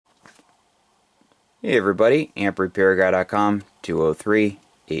Hey everybody, amprepairguy.com,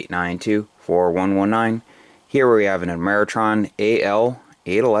 203-892-4119. Here we have an Ameritron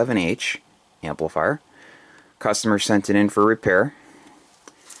Al811h amplifier. Customer sent it in for repair.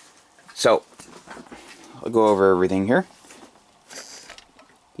 So, I'll go over everything here.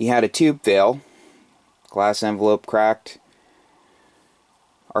 He had a tube fail, glass envelope cracked,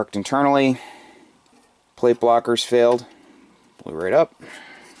 arced internally, plate blockers failed, blew right up.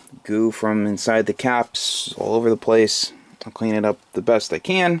 Goo from inside the caps all over the place. I'll clean it up the best I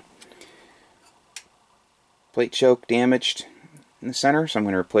can. Plate choke damaged in the center, so I'm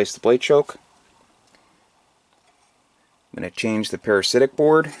going to replace the plate choke. I'm going to change the parasitic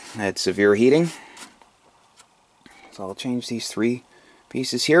board. I had severe heating. So I'll change these three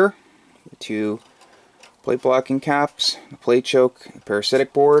pieces here. The two plate blocking caps, the plate choke, the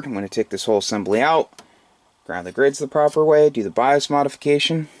parasitic board. I'm going to take this whole assembly out, ground the grids the proper way, do the BIOS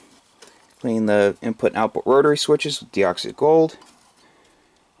modification. Clean the input and output rotary switches with deoxide gold,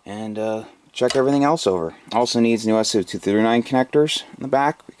 and check everything else over. Also needs new SO239 connectors in the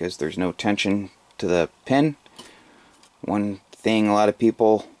back because there's no tension to the pin. One thing a lot of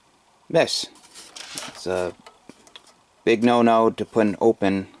people miss. It's a big no-no to put an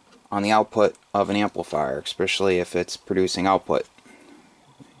open on the output of an amplifier, especially if it's producing output.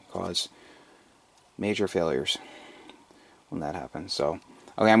 Cause major failures when that happens. So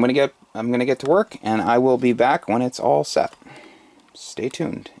okay, I'm gonna get to work, and I will be back when it's all set. Stay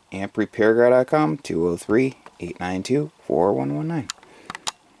tuned. amprepairguy.com, 203-892-4119.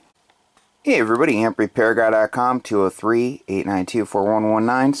 Hey everybody, amprepairguy.com,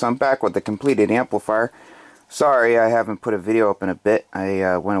 203-892-4119. So I'm back with the completed amplifier. Sorry I haven't put a video up in a bit.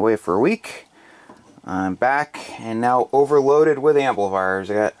 I went away for a week. I'm back and now overloaded with amplifiers.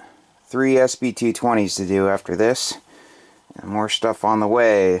 I got 3 SB220s to do after this. And more stuff on the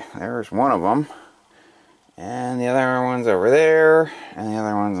way. There's one of them. And the other one's over there. And the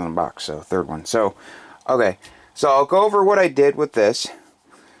other one's in the box. So, third one. So, okay. So, I'll go over what I did with this.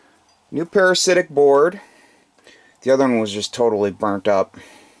 New parasitic board. The other one was just totally burnt up.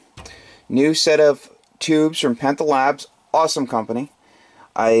 New set of tubes from Penta Labs. Awesome company.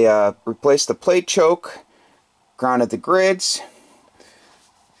 I replaced the plate choke. Grounded the grids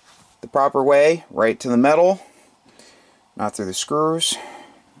the proper way. Right to the metal. Not through the screws.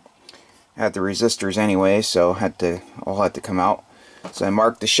 Had the resistors anyway, so all had to come out. So I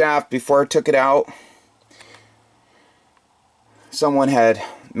marked the shaft before I took it out. Someone had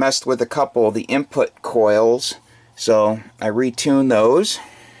messed with a couple of the input coils, so I retuned those.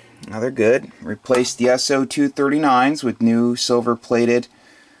 Now they're good. Replaced the SO239s with new silver plated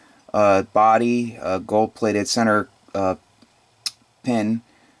body, gold plated center pin,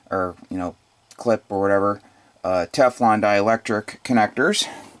 or clip or whatever. Teflon dielectric connectors.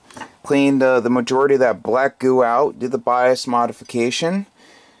 Cleaned the majority of that black goo out. Did the BIOS modification.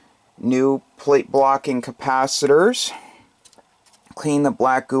 New plate blocking capacitors. Cleaned the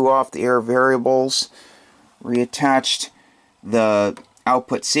black goo off the air variables. Reattached the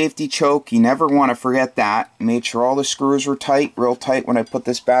output safety choke. You never want to forget that. Made sure all the screws were tight, real tight when I put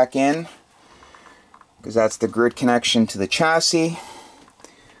this back in, because that's the grid connection to the chassis.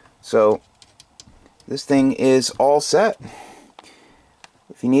 So this thing is all set.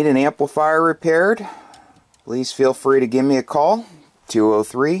 If you need an amplifier repaired, please feel free to give me a call.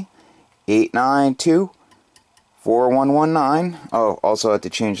 203-892-4119. Oh, also I had to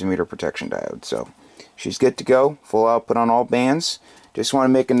change the meter protection diode. So she's good to go. Full output on all bands. Just want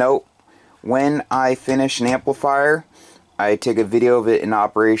to make a note. When I finish an amplifier, I take a video of it in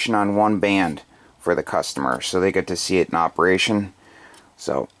operation on one band for the customer, so they get to see it in operation.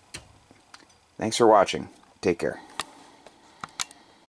 So thanks for watching. Take care.